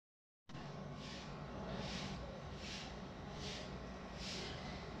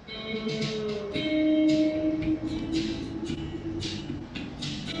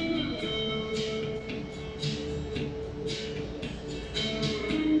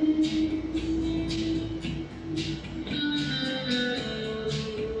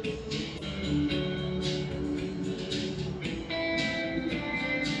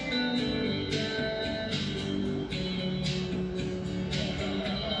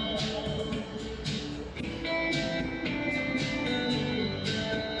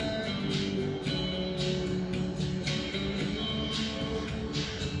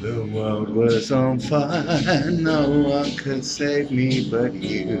world was on fire, no one could save me but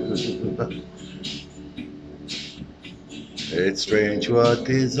you. It's strange what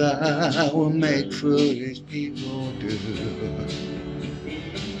desire will make foolish people do.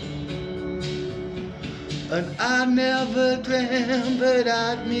 And I never dreamt that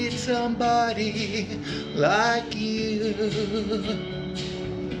I'd meet somebody like you.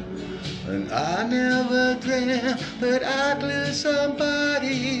 And I never dreamt that I'd lose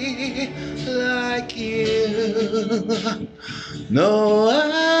somebody like you. No,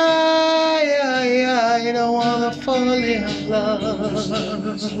 I don't wanna fall in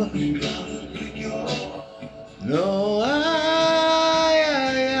love. No, I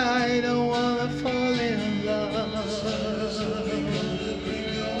don't wanna fall in love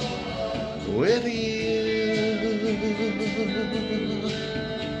with you.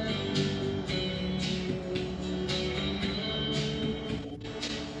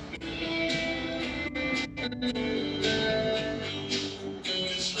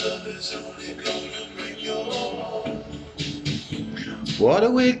 What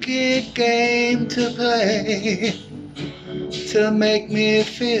a wicked game to play, to make me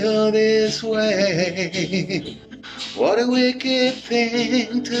feel this way. What a wicked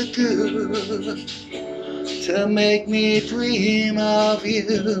thing to do, to make me dream of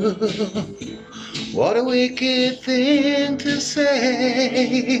you. What a wicked thing to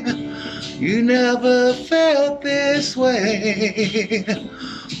say, you never felt this way.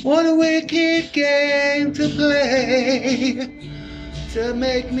 What a wicked game to play, to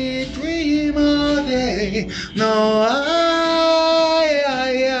make me dream all day. No, I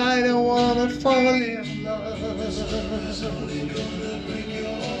don't wanna fall in love.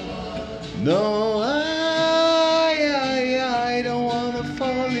 No, I don't wanna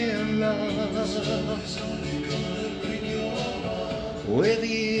fall in love with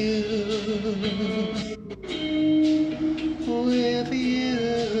you, with you,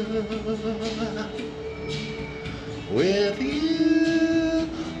 with you.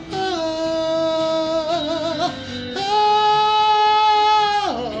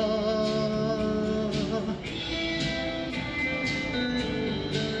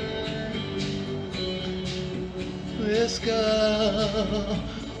 This girl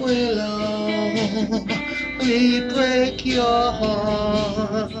will only break your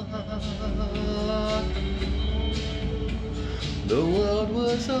heart. The world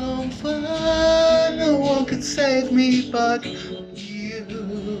was on fire, no one could save me but you.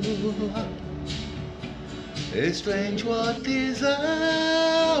 It's strange what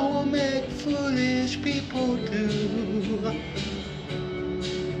desire will make foolish people do.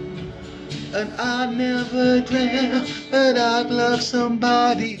 And I never dreamt that I'd love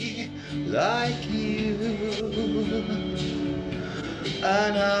somebody like you.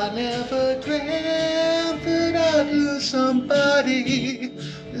 And I never dreamt that I'd lose somebody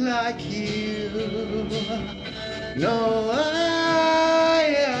like you. No,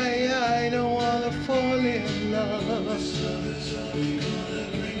 I don't wanna fall in love.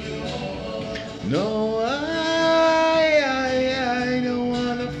 No, I don't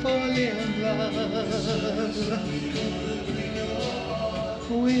wanna fall in love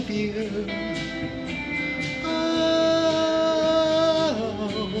with you.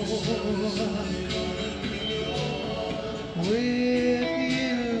 With you.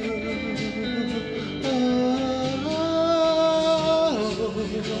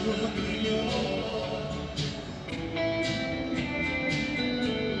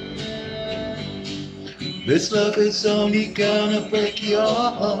 This love is only gonna break your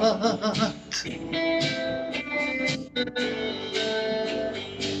heart.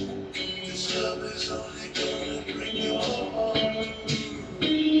 This love is only gonna break your heart.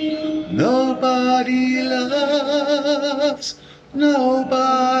 Nobody loves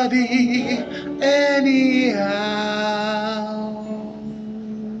nobody anyhow.